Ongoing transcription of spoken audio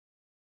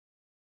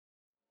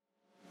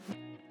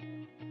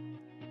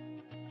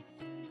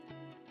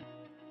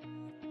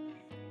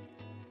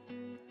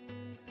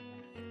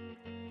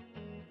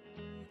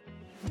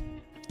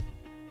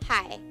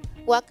Hi,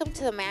 welcome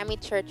to the Miami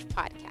Church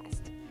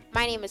podcast.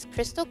 My name is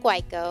Crystal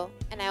Guayco,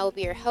 and I will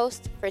be your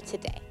host for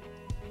today.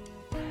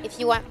 If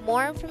you want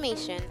more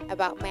information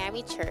about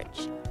Miami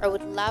Church or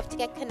would love to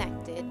get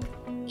connected,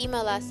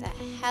 email us at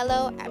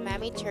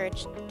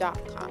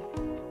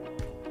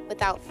hello@miamichurch.com.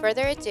 Without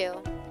further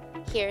ado,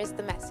 here's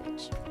the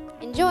message.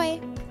 Enjoy!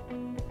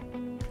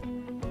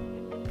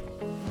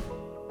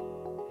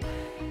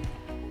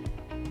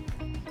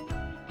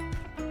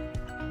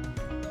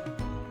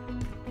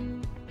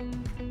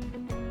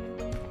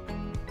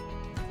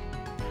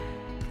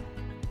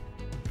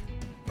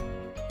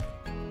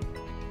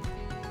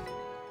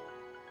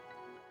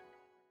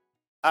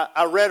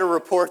 I read a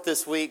report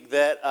this week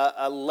that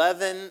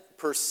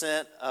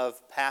 11%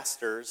 of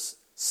pastors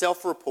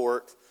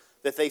self-report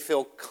that they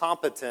feel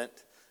competent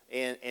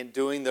in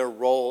doing their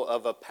role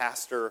of a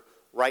pastor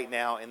right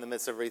now in the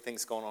midst of everything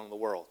that's going on in the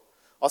world.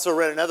 Also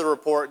read another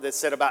report that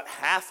said about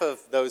half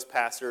of those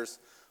pastors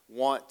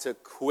want to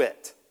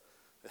quit.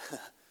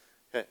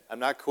 I'm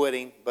not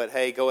quitting, but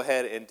hey, go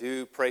ahead and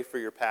do pray for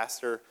your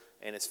pastor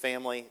and his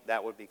family.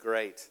 That would be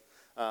great.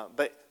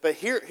 But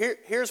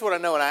here's what I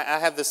know, and I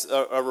have this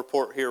a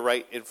report here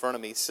right in front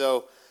of me.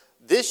 So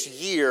this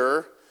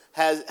year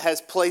has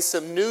placed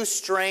some new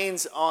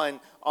strains on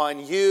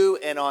you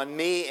and on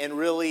me and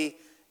really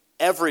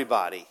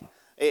everybody.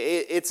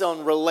 It's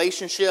on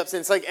relationships, and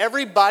it's like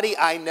everybody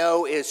I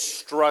know is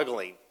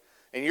struggling.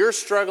 And you're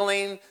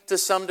struggling to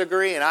some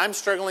degree, and I'm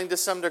struggling to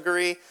some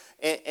degree.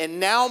 And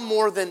now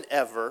more than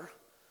ever,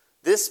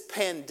 this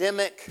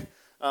pandemic,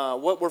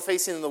 what we're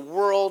facing in the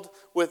world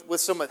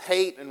with some of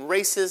hate and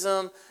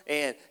racism,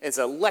 and it's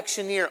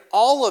election year,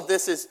 all of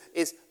this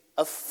is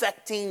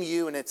affecting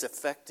you and it's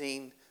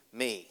affecting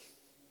me.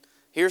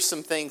 Here's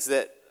some things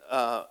that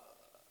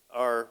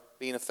are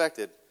being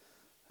affected.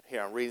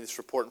 Here, I'm reading this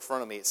report in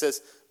front of me. It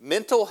says,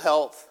 mental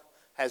health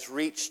has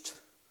reached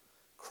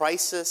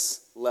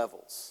crisis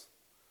levels.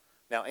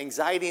 Now,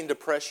 anxiety and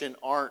depression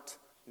aren't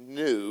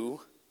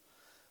new,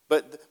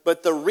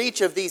 but the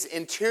reach of these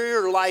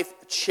interior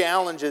life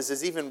challenges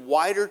is even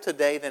wider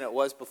today than it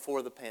was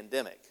before the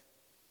pandemic.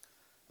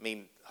 I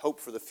mean, hope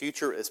for the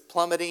future is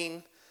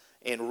plummeting,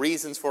 and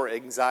reasons for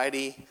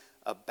anxiety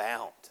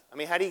abound. I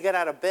mean, how do you get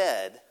out of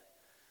bed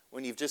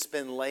when you've just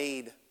been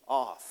laid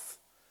off?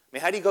 I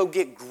mean, how do you go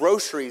get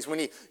groceries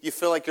when you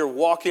feel like you're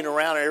walking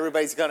around and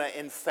everybody's going to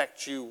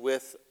infect you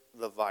with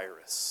the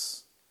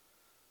virus?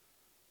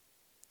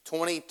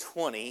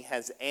 2020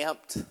 has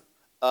amped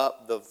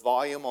up the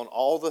volume on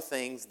all the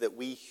things that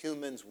we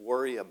humans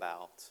worry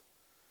about,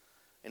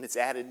 and it's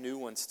added new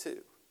ones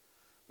too.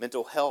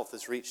 Mental health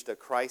has reached a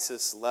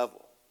crisis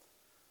level.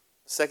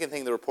 The second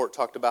thing the report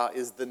talked about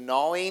is the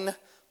gnawing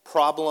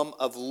problem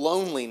of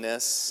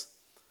loneliness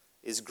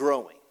is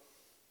growing.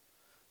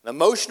 The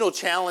emotional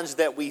challenge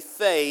that we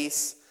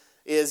face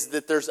is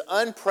that there's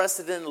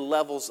unprecedented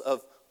levels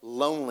of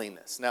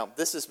loneliness. Now,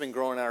 this has been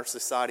growing in our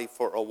society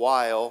for a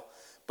while.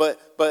 But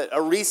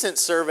a recent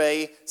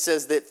survey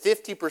says that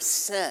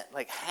 50%,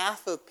 like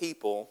half of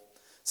people,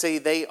 say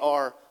they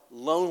are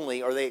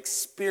lonely or they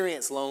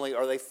experience lonely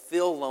or they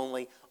feel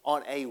lonely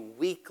on a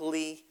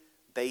weekly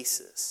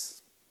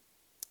basis.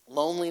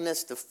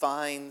 Loneliness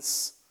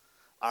defines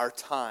our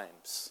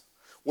times.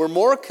 We're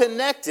more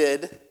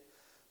connected,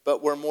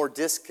 but we're more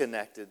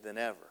disconnected than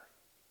ever.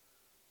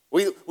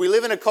 We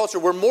live in a culture,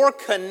 we're more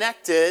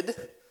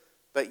connected,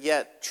 but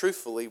yet,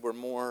 truthfully, we're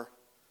more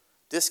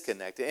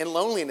disconnected. And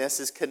loneliness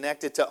is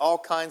connected to all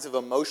kinds of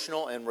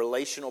emotional and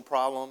relational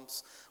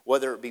problems,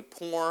 whether it be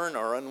porn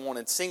or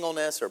unwanted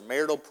singleness or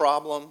marital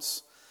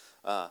problems,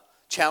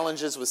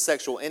 challenges with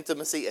sexual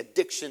intimacy,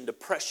 addiction,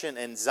 depression,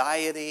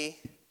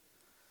 anxiety.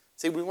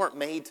 See, we weren't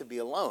made to be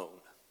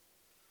alone,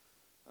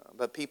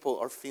 but people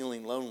are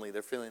feeling lonely.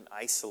 They're feeling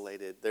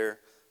isolated. They're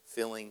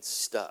feeling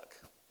stuck.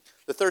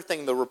 The third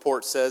thing the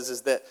report says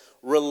is that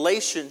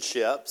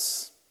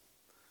relationships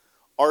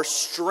are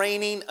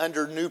straining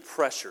under new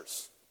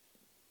pressures.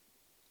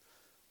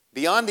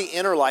 Beyond the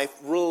inner life,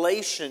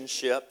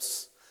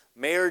 relationships,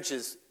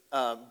 marriages,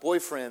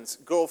 boyfriends,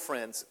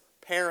 girlfriends,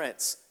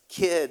 parents,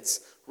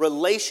 kids,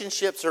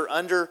 relationships are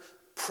under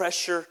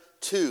pressure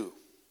too.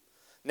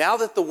 Now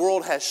that the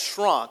world has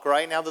shrunk,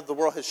 right? Now that the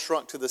world has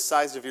shrunk to the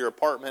size of your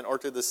apartment or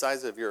to the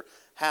size of your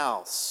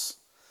house,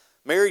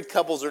 married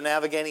couples are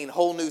navigating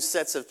whole new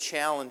sets of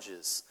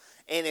challenges.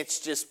 And it's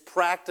just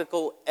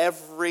practical,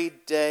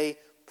 everyday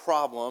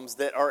problems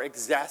that are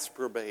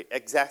exacerbated.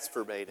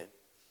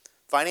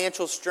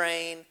 Financial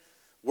strain,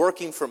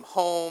 working from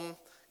home,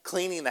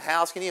 cleaning the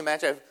house. Can you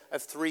imagine? I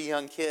have 3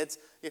 young kids.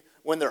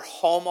 When they're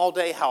home all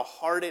day, how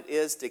hard it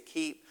is to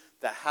keep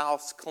the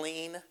house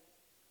clean.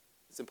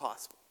 It's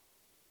impossible.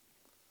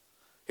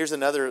 Here's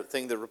another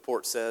thing the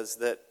report says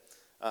that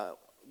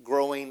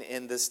growing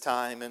in this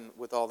time and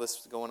with all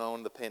this going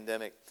on, the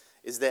pandemic,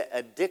 is that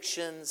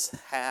addictions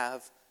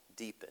have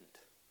deepened.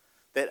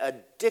 That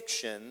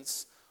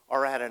addictions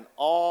are at an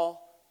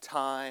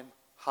all-time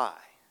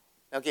high.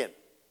 Now again,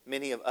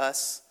 many of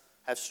us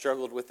have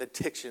struggled with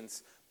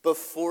addictions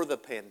before the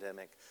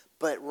pandemic,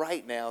 But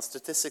right now,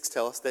 statistics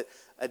tell us that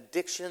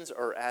addictions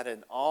are at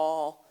an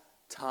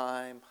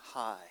all-time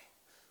high.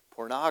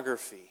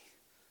 Pornography,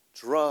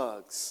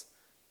 drugs,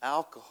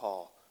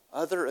 alcohol,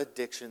 other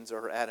addictions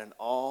are at an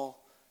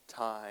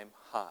all-time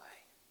high.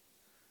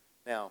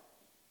 Now,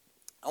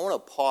 I want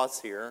to pause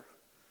here.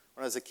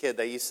 When I was a kid,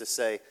 they used to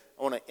say,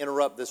 I want to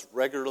interrupt this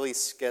regularly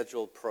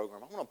scheduled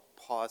program. I want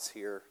to pause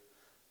here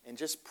and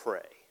just pray.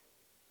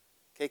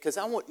 Okay, because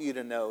I want you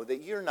to know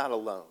that you're not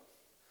alone.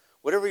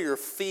 Whatever you're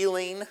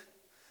feeling,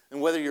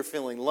 and whether you're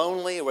feeling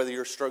lonely, or whether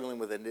you're struggling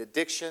with an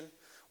addiction,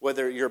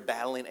 whether you're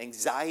battling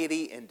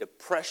anxiety and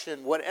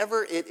depression,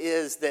 whatever it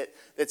is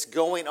that's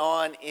going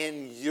on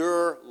in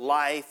your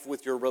life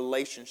with your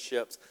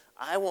relationships,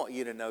 I want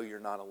you to know you're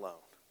not alone.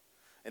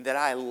 And that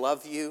I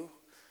love you,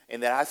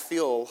 and that I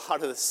feel a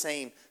lot of the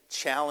same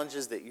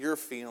challenges that you're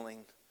feeling.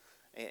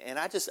 And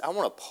I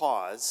want to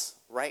pause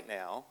right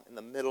now in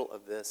the middle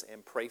of this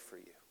and pray for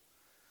you.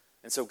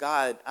 And so,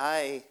 God,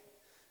 I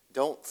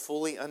don't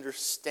fully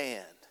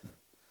understand.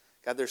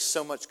 God, there's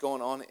so much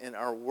going on in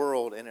our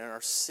world and in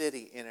our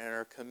city and in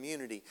our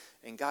community.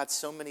 And God,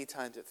 so many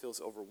times it feels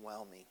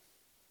overwhelming.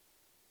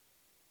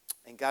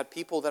 And God,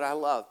 people that I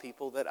love,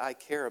 people that I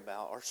care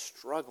about are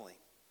struggling.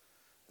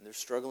 And they're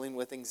struggling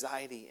with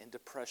anxiety and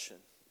depression.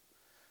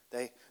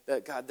 They're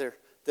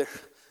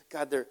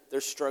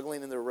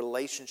struggling in their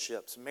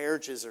relationships.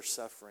 Marriages are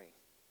suffering.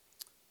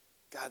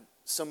 God,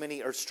 so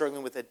many are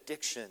struggling with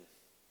addiction.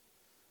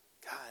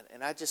 God,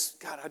 and I just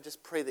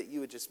pray that you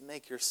would just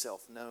make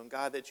yourself known.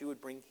 God, that you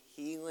would bring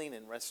healing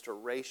and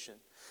restoration.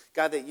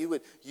 God, that you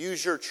would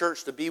use your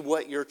church to be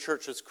what your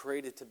church was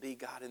created to be,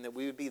 God, and that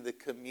we would be the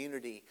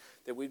community,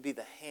 that we'd be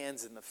the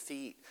hands and the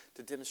feet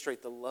to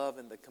demonstrate the love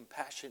and the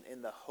compassion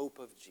and the hope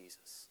of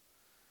Jesus.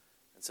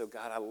 And so,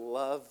 God, I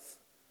love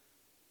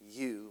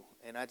you,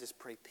 and I just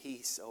pray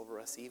peace over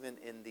us even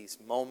in these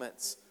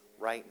moments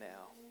right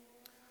now.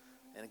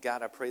 And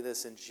God, I pray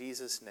this in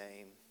Jesus'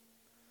 name.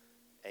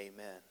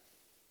 Amen.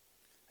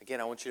 Again,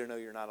 I want you to know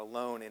you're not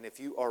alone. And if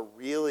you are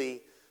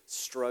really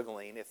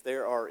struggling, if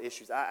there are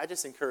issues, I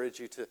just encourage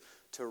you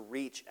to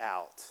reach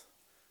out.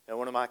 And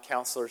one of my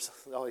counselors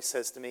always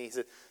says to me,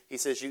 he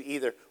says, you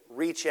either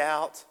reach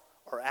out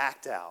or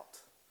act out.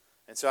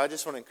 And so I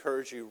just want to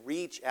encourage you,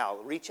 reach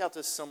out. Reach out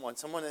to someone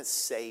that's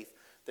safe.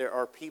 There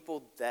are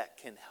people that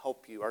can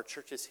help you. Our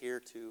church is here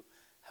to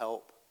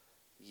help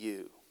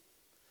you.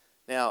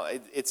 Now,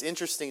 it's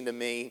interesting to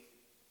me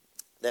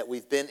that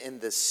we've been in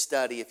this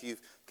study. If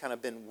you've kind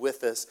of been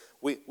with us,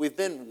 we've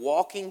been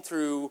walking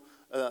through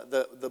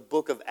the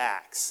book of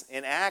Acts.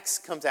 And Acts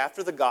comes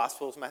after the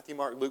Gospels, Matthew,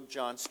 Mark, Luke,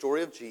 John,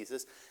 story of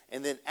Jesus.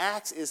 And then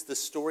Acts is the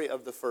story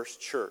of the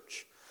first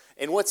church.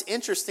 And what's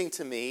interesting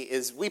to me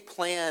is we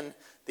plan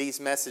these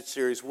message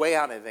series way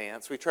out in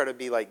advance. We try to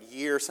be like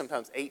years,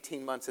 sometimes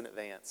 18 months in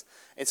advance.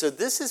 And so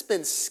this has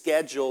been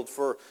scheduled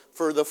for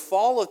the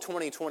fall of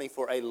 2020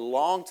 for a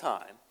long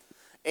time.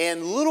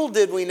 And little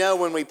did we know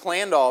when we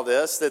planned all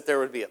this that there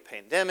would be a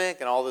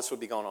pandemic and all this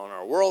would be going on in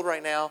our world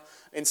right now.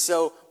 And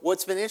so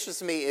what's been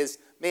interesting to me is,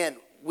 man,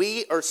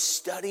 we are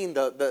studying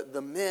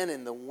the men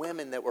and the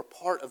women that were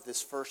part of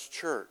this first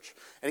church.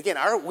 And again,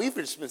 we've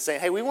just been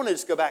saying, hey, we want to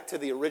just go back to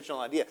the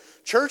original idea.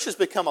 Church has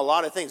become a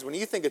lot of things. When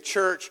you think of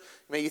church,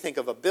 you think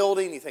of a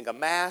building, you think of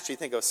mass, you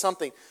think of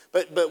something.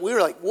 But we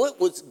were like, what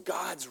was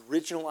God's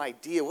original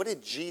idea? What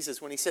did Jesus,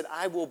 when he said,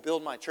 I will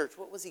build my church,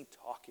 what was he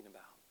talking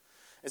about?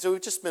 And so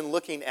we've just been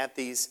looking at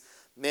these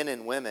men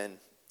and women.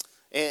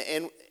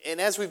 And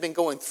as we've been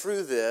going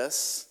through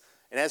this,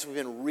 and as we've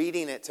been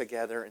reading it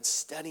together and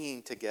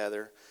studying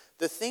together,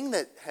 the thing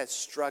that has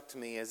struck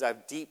me as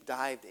I've deep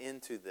dived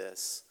into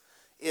this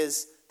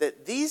is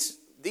that these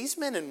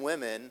men and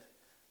women,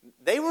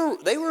 they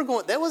were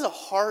going, that was a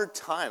hard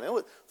time.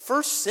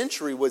 First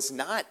century was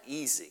not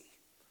easy.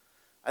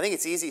 I think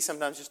it's easy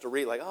sometimes just to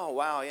read like, oh,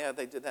 wow, yeah,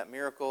 they did that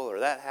miracle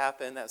or that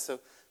happened.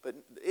 But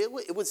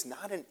it was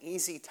not an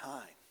easy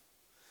time.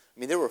 I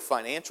mean, there were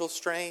financial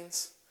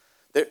strains.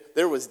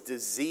 There was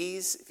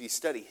disease. If you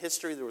study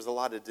history, there was a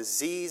lot of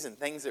disease and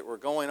things that were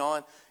going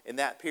on in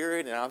that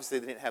period. And obviously,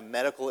 they didn't have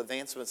medical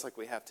advancements like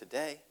we have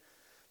today.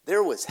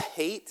 There was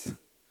hate.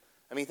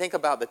 I mean, think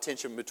about the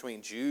tension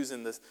between Jews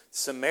and the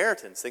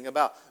Samaritans. Think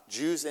about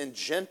Jews and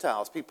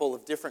Gentiles, people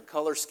of different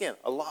color skin.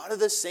 A lot of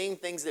the same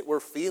things that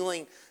we're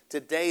feeling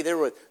today.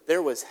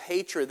 There was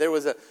hatred. There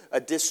was a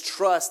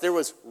distrust. There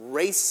was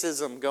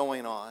racism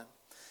going on.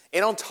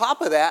 And on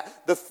top of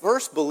that, the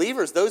first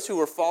believers, those who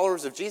were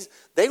followers of Jesus,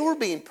 they were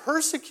being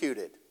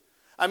persecuted.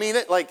 I mean,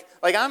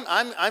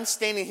 I'm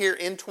standing here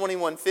in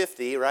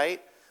 2150,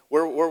 right?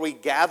 Where we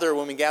gather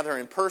when we gather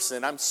in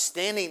person. I'm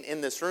standing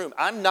in this room.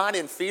 I'm not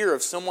in fear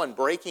of someone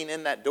breaking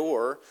in that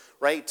door,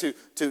 right,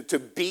 to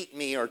beat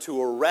me or to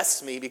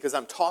arrest me because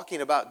I'm talking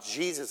about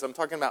Jesus. I'm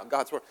talking about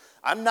God's word.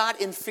 I'm not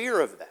in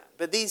fear of that.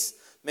 But these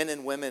men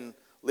and women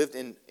lived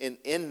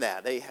in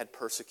that. They had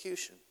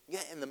persecution.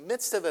 Yet in the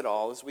midst of it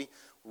all, as we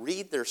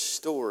read their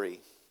story,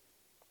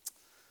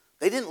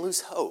 they didn't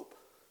lose hope.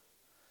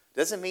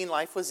 Doesn't mean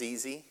life was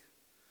easy.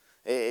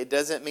 It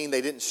doesn't mean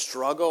they didn't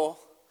struggle.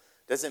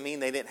 Doesn't mean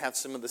they didn't have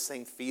some of the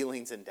same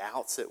feelings and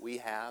doubts that we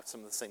have,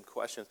 some of the same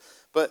questions.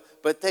 But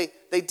they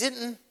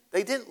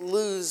didn't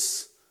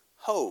lose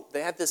hope.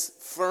 They had this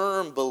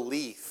firm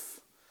belief.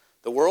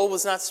 The world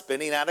was not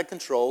spinning out of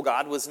control.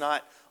 God was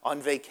not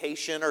on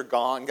vacation or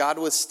gone. God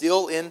was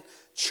still in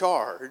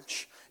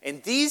charge.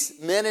 And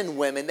these men and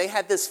women, they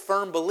had this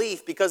firm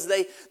belief because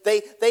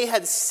they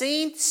had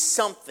seen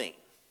something.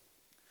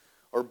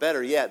 Or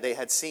better yet, they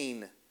had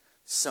seen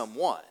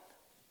someone.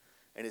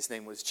 And his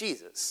name was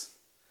Jesus.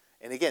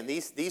 And again,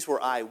 these were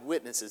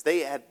eyewitnesses. They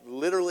had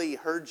literally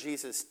heard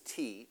Jesus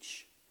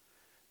teach.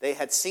 They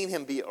had seen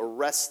him be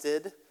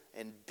arrested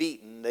and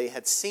beaten. They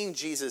had seen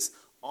Jesus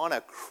on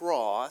a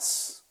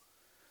cross.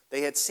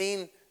 They had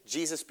seen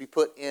Jesus be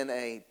put in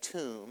a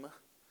tomb.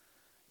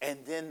 And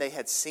then they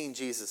had seen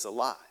Jesus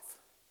alive.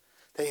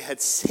 They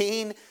had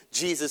seen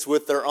Jesus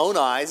with their own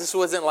eyes. This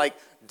wasn't like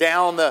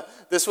on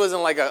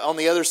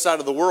the other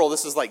side of the world.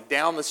 This was like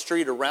down the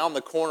street, around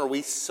the corner.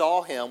 We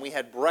saw him. We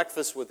had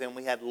breakfast with him.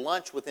 We had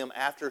lunch with him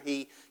after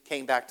he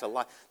came back to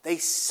life. They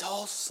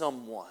saw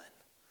someone.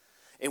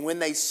 And when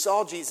they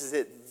saw Jesus,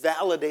 it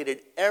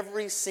validated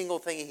every single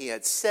thing he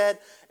had said,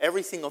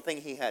 every single thing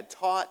he had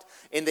taught.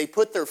 And they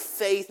put their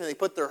faith and they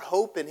put their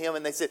hope in him.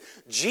 And they said,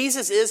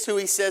 Jesus is who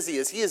he says he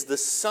is. He is the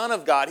Son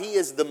of God. He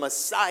is the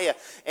Messiah.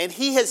 And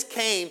he has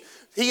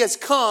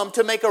come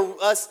to make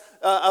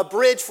a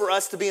bridge for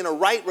us to be in a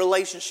right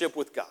relationship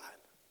with God.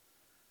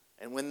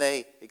 And when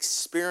they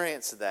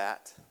experienced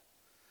that,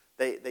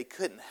 they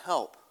couldn't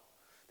help.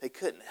 They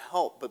couldn't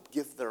help but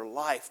give their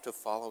life to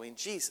following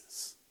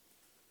Jesus.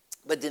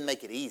 But didn't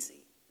make it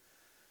easy.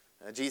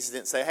 Jesus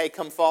didn't say, hey,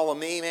 come follow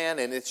me, man,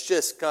 and it's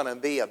just going to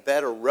be a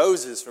bed of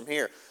roses from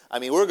here. I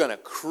mean, we're going to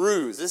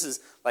cruise. This is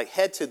like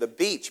head to the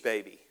beach,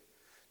 baby.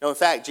 No, in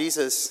fact,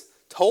 Jesus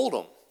told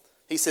them.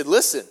 He said,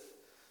 listen,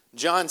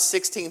 John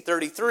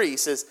 16:33, he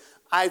says,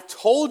 I've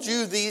told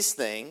you these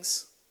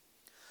things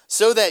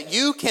so that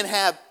you can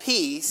have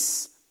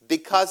peace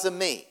because of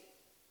me.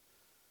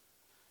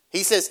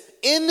 He says,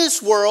 in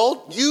this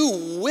world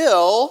you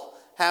will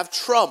have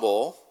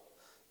trouble,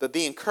 but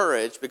be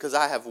encouraged because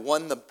I have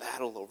won the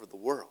battle over the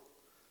world.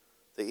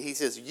 He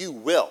says, you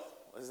will.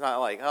 It's not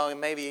like, oh,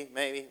 maybe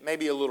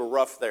a little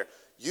rough there.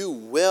 You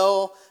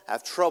will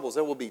have troubles.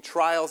 There will be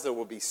trials. There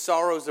will be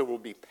sorrows. There will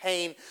be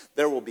pain.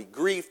 There will be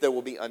grief. There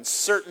will be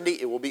uncertainty.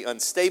 It will be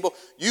unstable.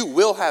 You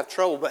will have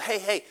trouble. But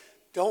hey,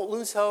 don't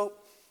lose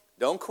hope.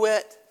 Don't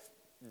quit.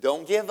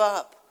 Don't give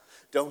up.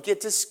 Don't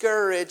get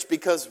discouraged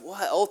because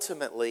what?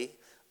 Ultimately,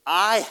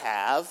 I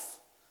have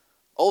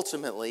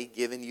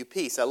given you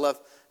peace. I love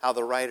how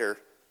the writer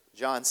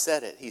John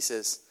said it. He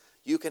says,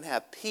 you can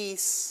have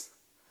peace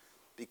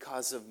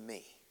because of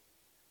me.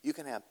 You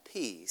can have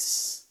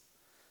peace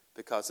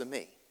because of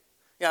me.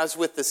 You know, I was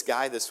with this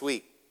guy this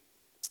week,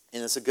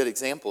 and it's a good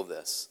example of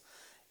this.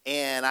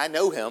 And I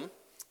know him,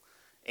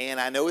 and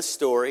I know his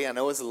story, I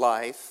know his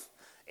life,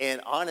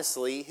 and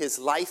honestly, his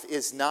life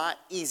is not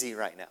easy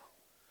right now.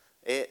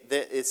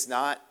 It's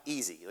not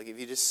easy. Like if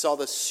you just saw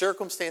the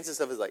circumstances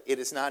of his life, it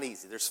is not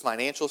easy. There's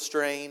financial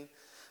strain.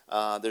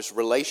 There's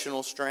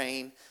relational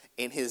strain,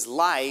 and his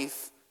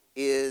life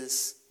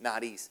is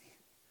not easy.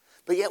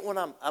 But yet when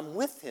I'm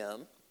with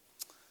him,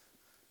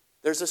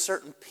 there's a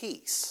certain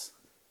peace.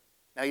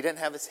 Now, he doesn't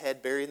have his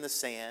head buried in the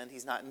sand.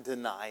 He's not in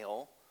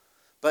denial.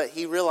 But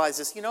he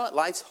realizes, you know what,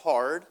 life's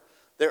hard.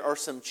 There are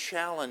some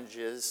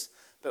challenges.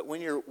 But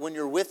when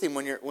you're with him,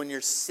 when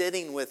you're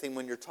sitting with him,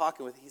 when you're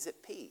talking with him, he's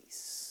at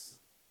peace.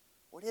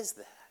 What is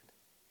that?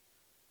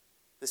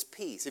 This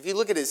peace. If you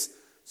look at his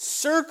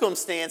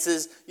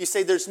circumstances, you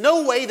say there's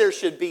no way there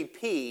should be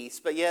peace,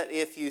 but yet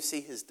if you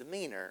see his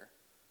demeanor,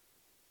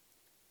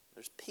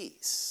 there's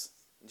peace.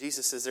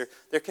 Jesus says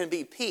there can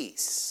be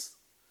peace.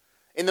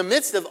 In the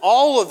midst of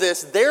all of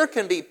this, there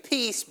can be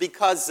peace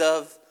because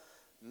of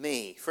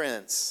me.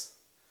 Friends,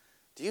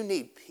 do you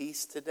need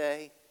peace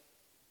today?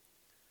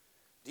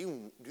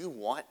 Do you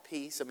want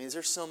peace? I mean, is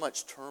there so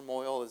much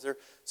turmoil? Is there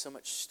so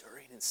much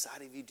stirring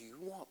inside of you? Do you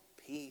want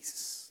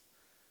peace?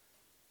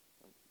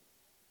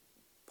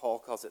 Paul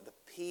calls it the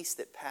peace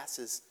that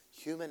passes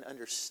human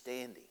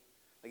understanding.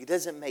 Like it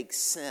doesn't make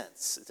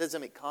sense. It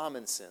doesn't make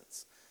common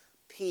sense.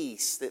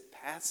 Peace that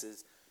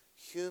passes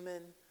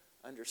human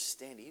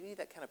understanding. You need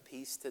that kind of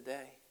peace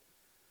today?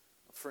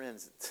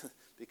 Friends,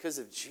 because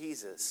of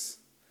Jesus,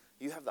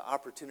 you have the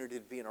opportunity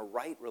to be in a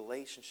right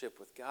relationship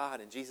with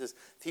God. And Jesus,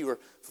 if he were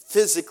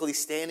physically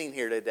standing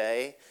here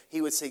today,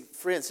 he would say,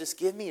 friends, just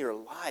give me your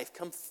life.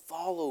 Come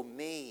follow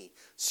me.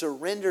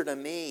 Surrender to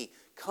me.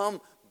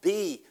 Come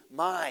be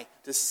my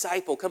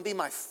disciple. Come be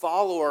my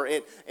follower.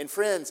 And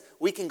friends,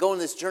 we can go on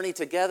this journey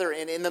together.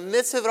 And in the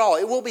midst of it all,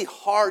 it will be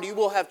hard. You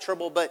will have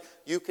trouble, but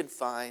you can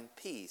find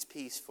peace.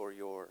 Peace for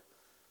your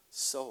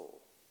soul.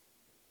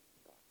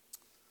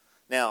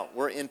 Now,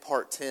 we're in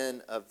part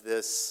 10 of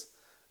this,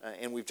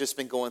 and we've just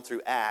been going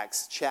through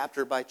Acts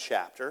chapter by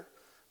chapter,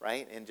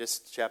 right? And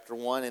just chapter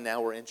 1, and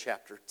now we're in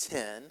chapter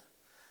 10.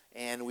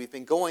 And we've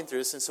been going through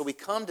this, and so we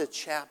come to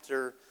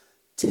chapter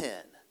 10.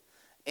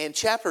 And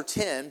chapter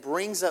 10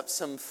 brings up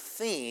some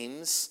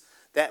themes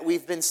that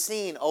we've been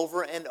seeing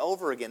over and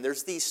over again.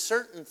 There's these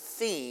certain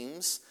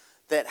themes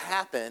that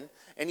happen,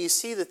 and you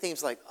see the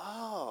themes like,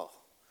 oh.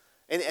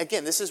 And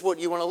again, this is what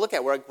you want to look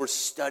at. We're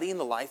studying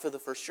the life of the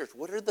first church.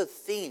 What are the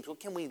themes? What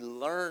can we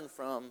learn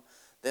from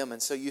them?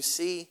 And so you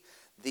see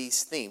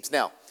these themes.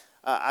 Now,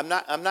 I'm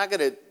not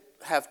going to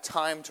have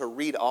time to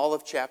read all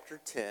of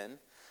chapter 10.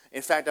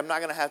 In fact, I'm not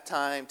going to have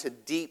time to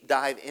deep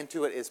dive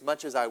into it as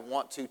much as I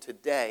want to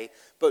today.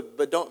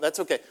 But don't. That's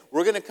okay.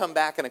 We're going to come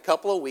back in a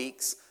couple of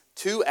weeks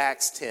to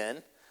Acts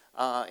 10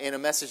 in a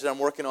message that I'm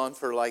working on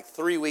for like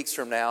 3 weeks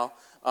from now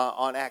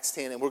on Acts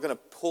 10. And we're going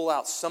to pull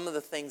out some of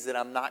the things that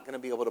I'm not going to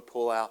be able to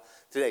pull out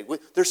today.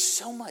 There's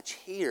so much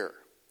here.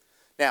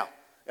 Now,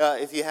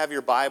 if you have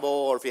your Bible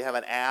or if you have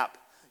an app,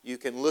 you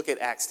can look at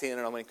Acts 10, and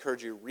I'm going to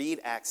encourage you to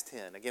read Acts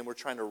 10. Again, we're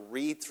trying to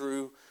read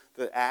through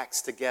the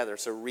Acts together.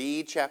 So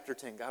read chapter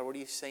 10. God, what are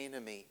you saying to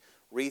me?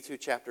 Read through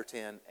chapter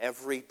 10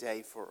 every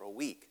day for a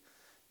week.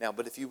 Now,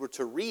 but if you were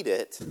to read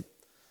it,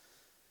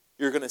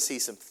 you're going to see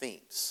some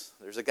themes.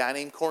 There's a guy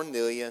named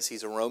Cornelius.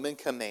 He's a Roman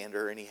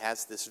commander, and he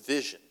has this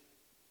vision.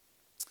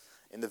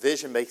 And the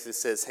vision basically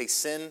says, hey,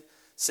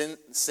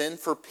 send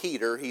for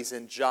Peter. He's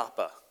in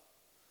Joppa.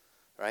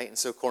 Right? And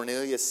so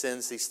Cornelius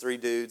sends these 3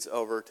 dudes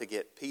over to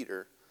get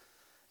Peter.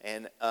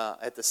 And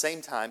at the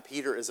same time,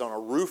 Peter is on a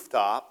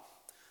rooftop.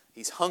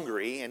 He's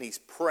hungry and he's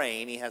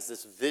praying. He has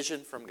this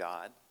vision from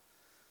God.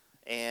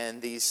 And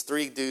these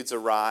 3 dudes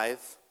arrive.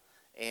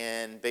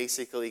 And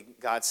basically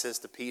God says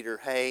to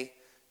Peter, hey,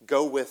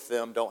 go with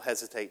them. Don't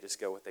hesitate. Just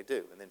go what they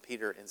do. And then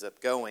Peter ends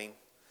up going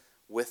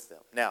with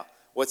them. Now,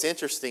 what's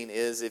interesting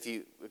is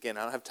again,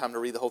 I don't have time to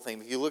read the whole thing.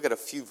 If you look at a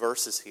few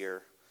verses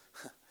here,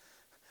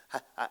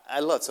 I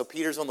love it. So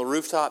Peter's on the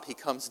rooftop. He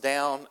comes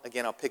down.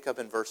 Again, I'll pick up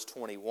in verse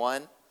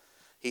 21.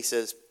 It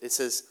says,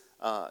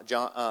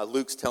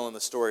 Luke's telling the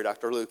story,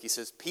 Dr. Luke. He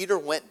says, Peter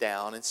went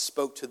down and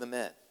spoke to the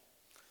men.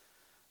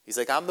 He's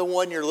like, I'm the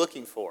one you're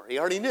looking for. He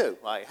already knew.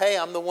 Like, hey,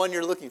 I'm the one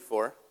you're looking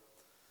for.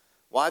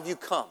 Why have you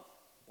come?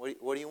 What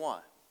do you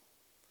want?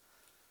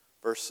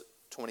 Verse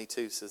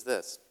 22 says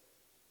this.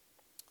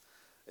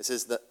 It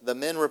says, the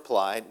men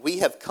replied, we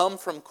have come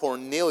from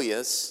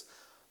Cornelius,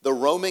 the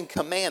Roman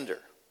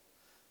commander.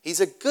 He's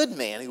a good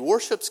man. He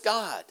worships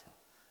God.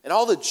 And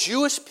all the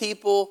Jewish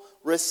people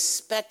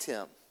respect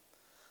him.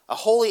 A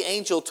holy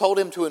angel told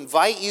him to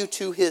invite you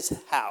to his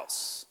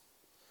house.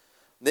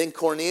 Then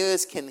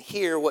Cornelius can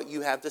hear what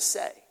you have to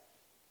say.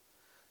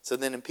 So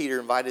then Peter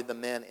invited the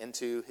men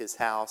into his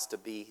house to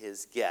be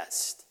his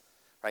guest.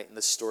 Right? And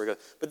the story goes.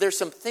 But there's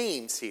some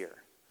themes here.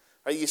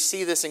 Right? You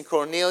see this in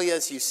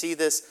Cornelius. You see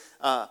this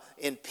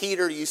in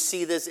Peter. You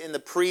see this in the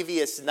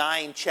previous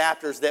 9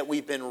 chapters that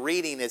we've been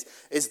reading.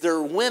 Is there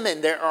are women,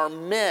 there are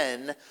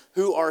men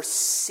who are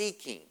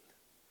seeking.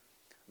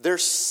 They're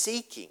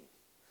seeking.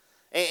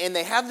 And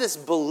they have this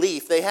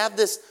belief. They have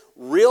this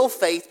real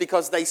faith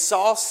because they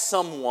saw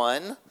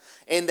someone.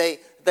 And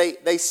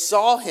they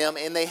saw him.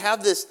 And they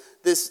have this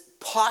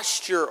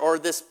posture or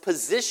this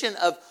position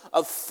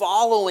of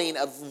following,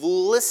 of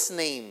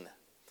listening.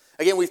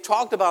 Again, we've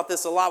talked about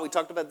this a lot. We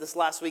talked about this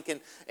last week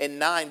in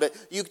 9. But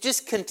you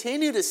just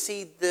continue to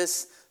see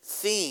this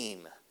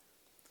theme.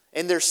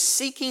 And they're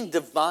seeking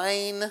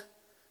divine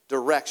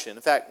direction.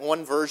 In fact,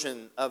 one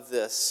version of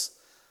this,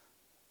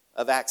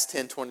 of Acts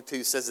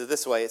 10:22, says it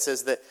this way. It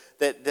says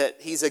that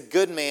he's a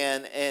good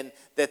man and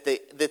that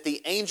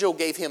the angel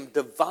gave him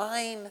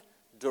divine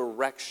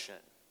direction.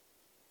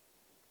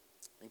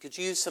 And could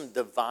you use some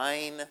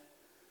divine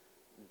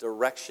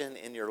direction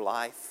in your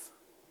life?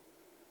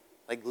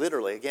 Like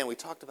literally, again, we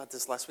talked about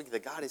this last week,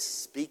 that God is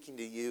speaking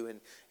to you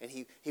and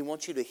he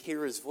wants you to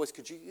hear his voice.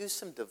 Could you use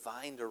some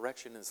divine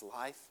direction in his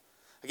life?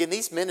 Again,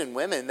 these men and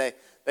women, they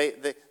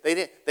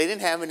didn't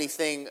have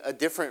anything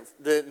different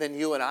than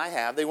you and I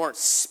have. They weren't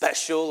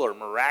special or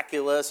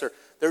miraculous, or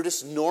they're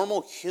just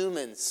normal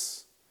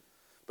humans.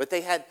 But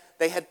they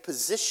had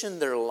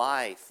positioned their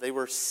life. They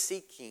were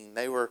seeking.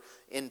 They were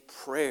in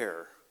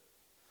prayer.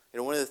 You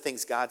know, one of the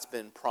things God's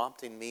been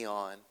prompting me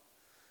on,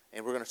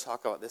 and we're going to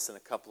talk about this in a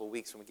couple of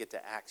weeks when we get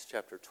to Acts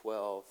chapter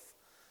 12,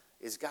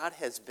 is God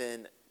has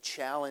been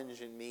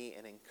challenging me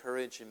and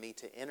encouraging me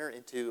to enter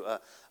into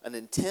an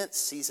intense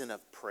season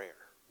of prayer.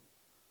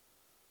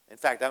 In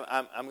fact,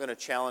 I'm going to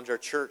challenge our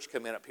church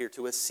coming up here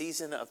to a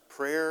season of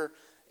prayer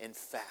and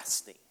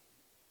fasting.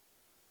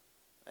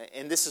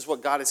 And this is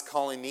what God is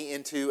calling me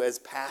into as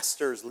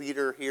pastor's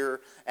leader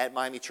here at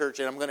Miami Church.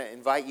 And I'm going to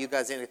invite you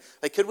guys in.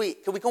 Like, could we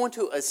go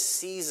into a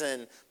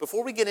season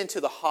before we get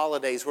into the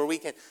holidays where we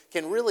can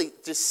really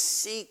just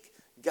seek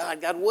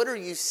God, what are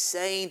you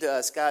saying to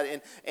us,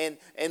 God? And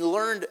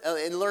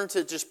learn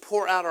to just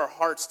pour out our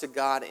hearts to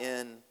God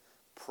in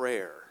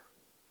prayer.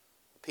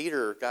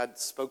 God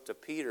spoke to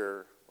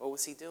Peter. What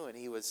was he doing?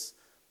 He was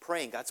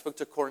praying. God spoke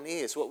to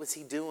Cornelius. What was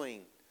he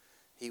doing?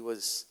 He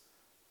was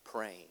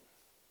praying.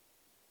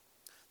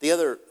 The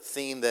other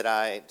theme that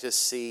I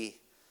just see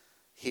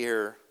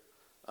here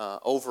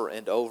over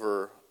and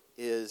over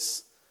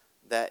is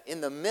that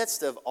in the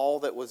midst of all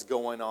that was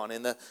going on,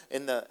 in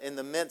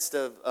the midst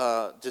of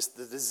just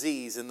the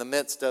disease, in the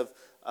midst of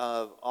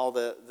all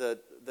the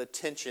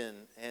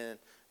tension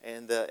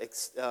and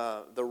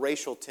the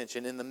racial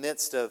tension, in the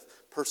midst of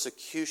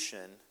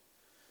persecution,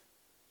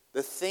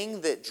 the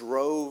thing that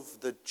drove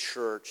the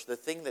church, the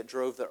thing that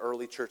drove the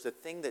early church, the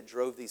thing that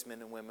drove these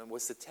men and women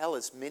was to tell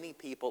as many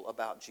people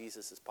about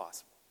Jesus as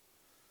possible.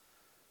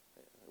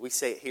 We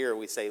say it here,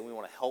 we say we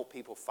want to help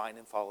people find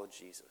and follow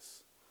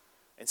Jesus.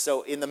 And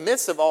so in the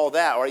midst of all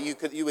that, or you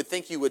would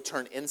think you would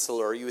turn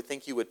insular, or you would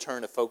think you would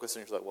turn to focus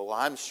on yourself, well,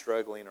 I'm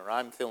struggling, or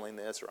I'm feeling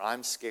this, or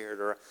I'm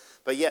scared.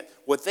 But yet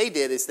what they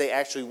did is they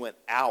actually went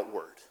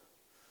outward.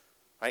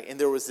 Right? And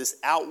there was this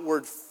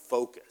outward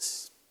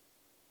focus.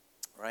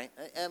 Right?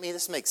 I mean,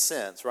 this makes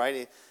sense, right?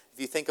 If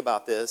you think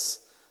about this,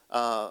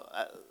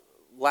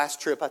 last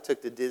trip I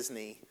took to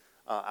Disney,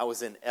 I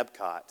was in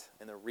Epcot,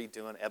 and they're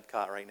redoing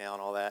Epcot right now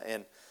and all that.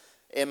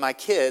 And my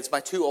kids,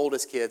 my two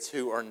oldest kids,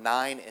 who are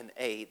 9 and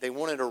 8, they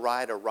wanted to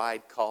ride a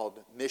ride called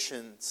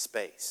Mission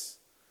Space.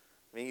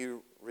 I mean,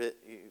 you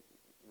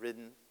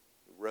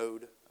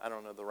rode, I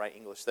don't know the right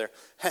English there.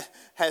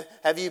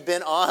 Have you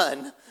been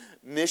on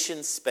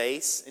Mission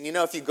Space? And you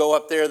know, if you go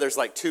up there, there's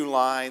like 2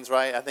 lines,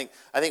 right? I think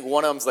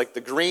one of them's like the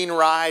green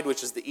ride,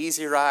 which is the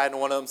easy ride, and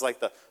one of them's like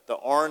the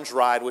orange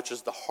ride, which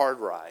is the hard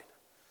ride.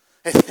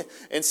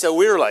 And so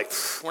we were like,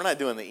 we're not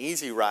doing the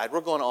easy ride.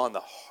 We're going on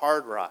the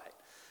hard ride.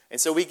 And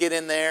so we get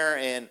in there,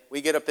 and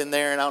we get up in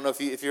there, and I don't know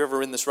if you're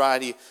ever in this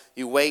ride,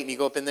 you wait, and you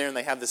go up in there, and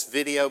they have this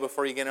video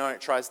before you get on it.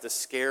 It tries to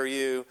scare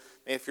you.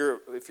 If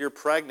you're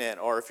pregnant,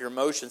 or if you're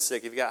motion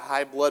sick, if you got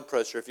high blood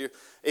pressure,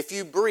 if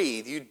you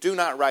breathe, you do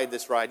not ride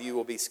this ride, you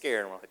will be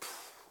scared. And we're like,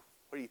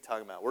 what are you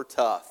talking about? We're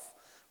tough,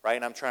 right?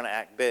 And I'm trying to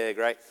act big,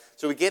 right?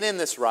 So we get in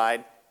this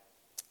ride,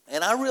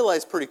 and I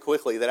realized pretty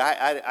quickly that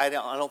I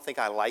don't think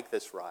I like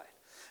this ride.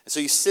 And so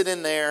you sit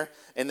in there,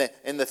 and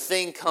the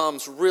thing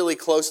comes really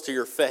close to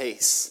your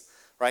face,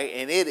 right?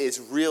 And it is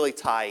really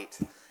tight.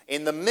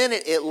 And the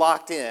minute it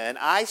locked in,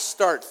 I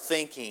start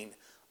thinking,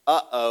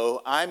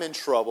 uh-oh, I'm in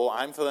trouble.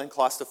 I'm feeling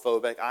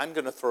claustrophobic. I'm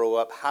going to throw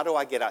up. How do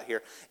I get out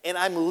here? And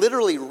I'm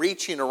literally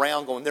reaching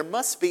around going, there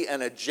must be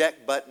an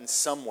eject button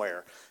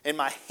somewhere. And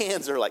my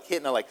hands are like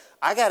hitting, I'm like,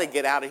 I got to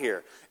get out of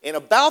here. And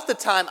about the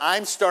time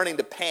I'm starting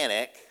to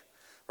panic,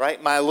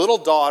 right, my little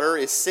daughter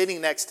is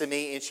sitting next to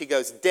me, and she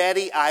goes,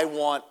 Daddy, I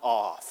want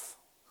off.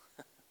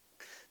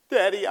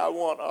 Daddy, I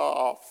want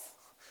off.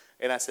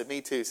 And I said,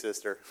 me too,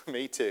 sister.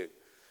 Me too.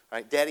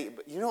 Right, Daddy,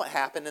 but you know what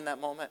happened in that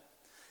moment?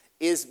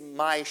 Is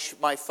my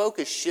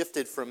focus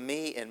shifted from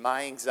me and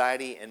my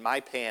anxiety and my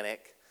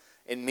panic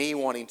and me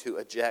wanting to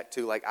eject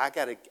to, like, I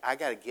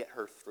gotta get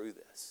her through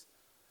this.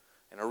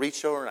 And I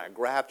reached over and I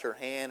grabbed her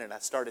hand and I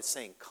started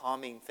saying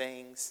calming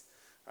things,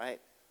 right?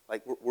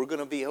 Like, we're going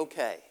to be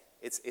okay.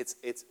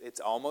 It's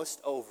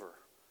almost over.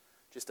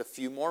 Just a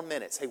few more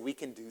minutes. Hey, we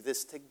can do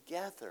this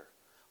together.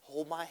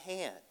 Hold my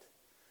hand.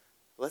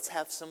 Let's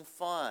have some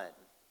fun,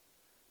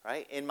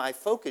 right? And my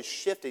focus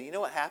shifted. You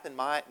know what happened?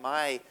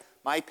 My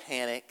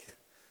panic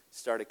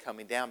started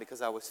coming down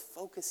because I was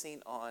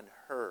focusing on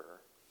her.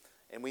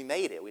 And we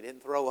made it. We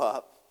didn't throw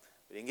up.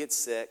 We didn't get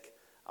sick.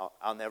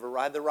 I'll never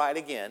ride the ride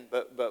again,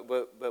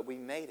 but we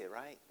made it,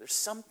 right? There's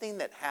something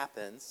that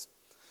happens,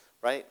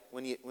 right,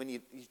 when you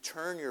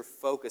turn your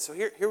focus. So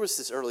here was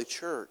this early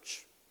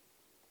church.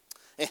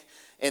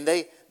 And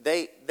they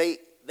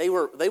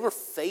were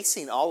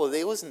facing all of it.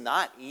 It was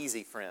not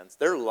easy, friends.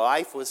 Their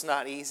life was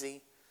not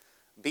easy.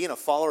 Being a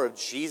follower of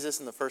Jesus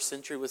in the first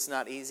century was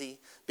not easy.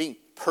 Being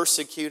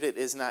persecuted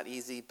is not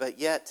easy. But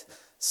yet,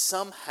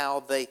 somehow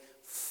they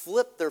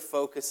flipped their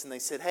focus and they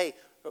said, hey,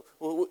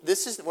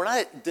 we're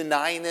not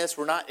denying this,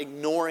 we're not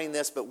ignoring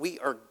this, but we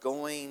are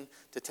going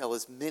to tell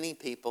as many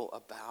people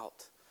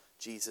about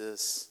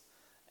Jesus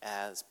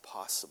as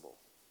possible.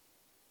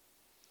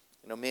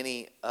 You know,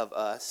 many of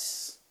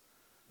us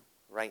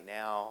right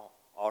now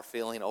are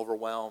feeling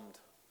overwhelmed.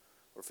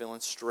 We're feeling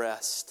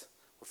stressed.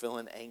 We're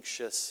feeling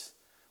anxious.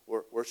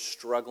 We're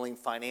struggling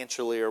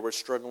financially, or we're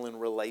struggling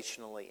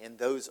relationally. And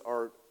those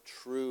are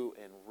true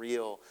and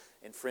real.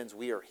 And friends,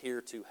 we are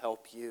here to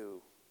help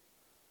you.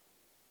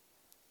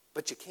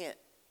 But you can't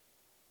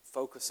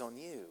focus on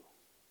you.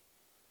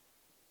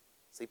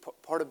 See,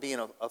 part of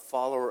being a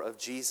follower of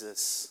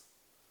Jesus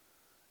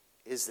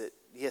is that,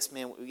 yes,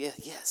 man,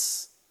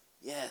 yes.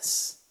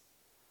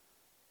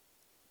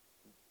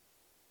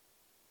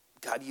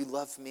 God, you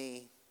love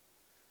me,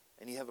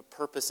 and you have a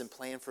purpose and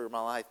plan for my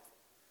life.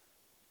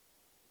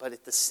 But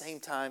at the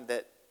same time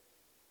that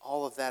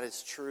all of that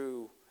is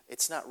true,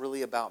 it's not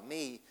really about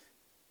me.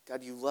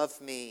 God, you love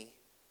me,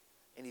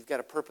 and you've got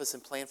a purpose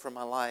and plan for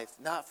my life,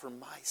 not for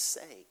my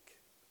sake,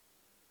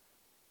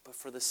 but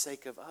for the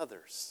sake of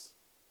others.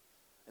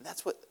 And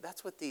that's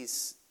what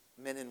these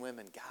men and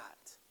women got.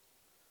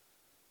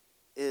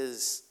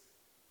 Is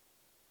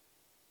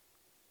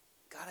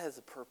God has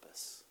a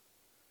purpose.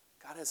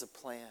 God has a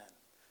plan.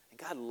 And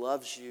God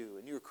loves you,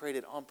 and you were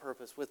created on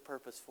purpose, with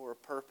purpose, for a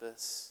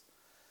purpose.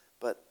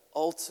 But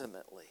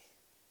ultimately,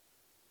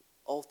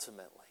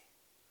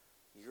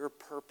 your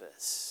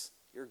purpose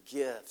your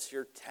gifts,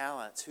 your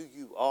talents, who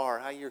you are,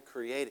 how you're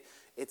created.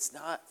 It's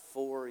not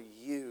for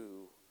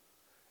you.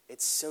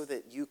 It's so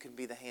that you can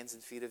be the hands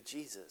and feet of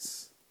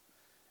Jesus.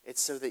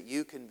 It's so that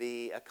you can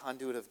be a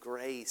conduit of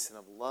grace and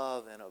of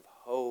love and of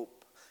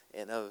hope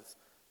and of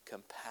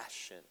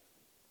compassion.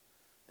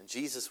 And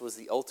Jesus was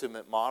the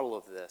ultimate model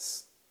of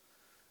this.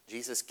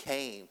 Jesus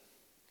came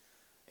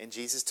and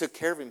Jesus took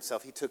care of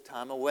himself. He took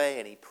time away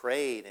and he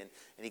prayed and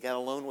he got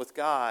alone with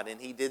God and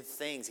he did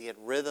things. He had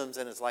rhythms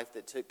in his life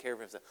that took care of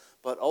himself.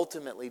 But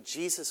ultimately,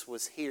 Jesus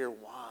was here.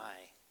 Why?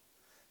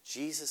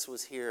 Jesus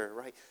was here,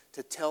 right,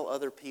 to tell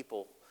other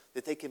people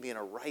that they can be in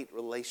a right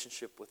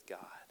relationship with God.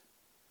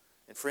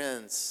 And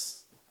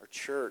friends, our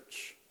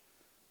church,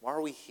 why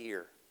are we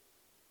here?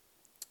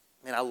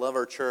 Man, I love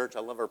our church. I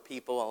love our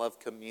people. I love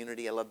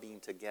community. I love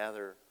being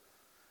together.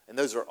 And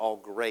those are all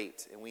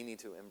great, and we need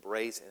to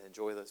embrace and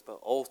enjoy those. But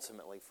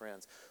ultimately,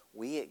 friends,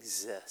 we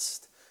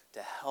exist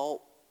to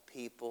help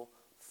people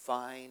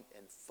find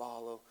and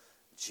follow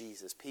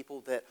Jesus.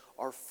 People that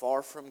are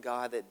far from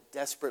God, that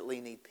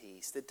desperately need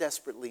peace, that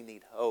desperately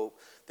need hope,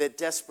 that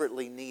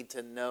desperately need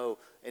to know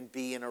and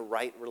be in a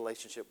right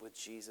relationship with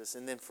Jesus.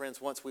 And then, friends,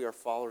 once we are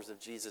followers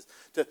of Jesus,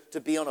 to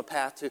be on a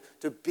path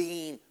to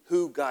being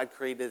who God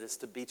created us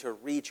to be, to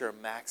reach our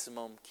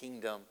maximum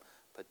kingdom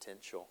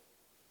potential.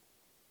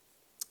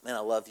 Man, I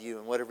love you,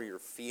 and whatever you're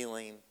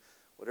feeling,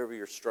 whatever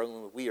you're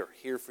struggling with, we are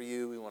here for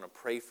you. We want to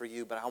pray for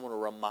you, but I want to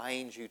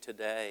remind you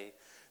today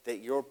that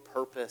your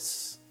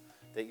purpose,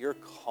 that your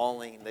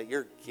calling, that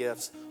your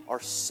gifts are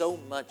so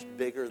much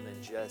bigger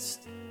than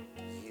just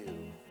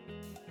you.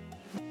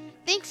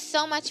 Thanks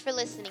so much for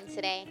listening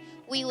today.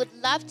 We would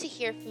love to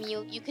hear from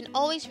you. You can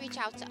always reach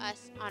out to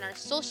us on our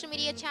social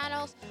media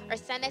channels or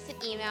send us an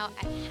email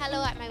at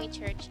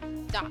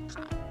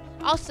hello@miamichurch.com.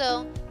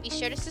 Also, be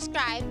sure to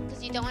subscribe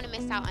because you don't want to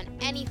miss out on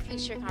any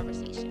future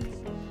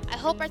conversations. I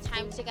hope our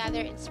time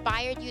together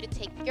inspired you to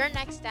take your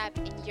next step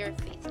in your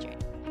faith journey.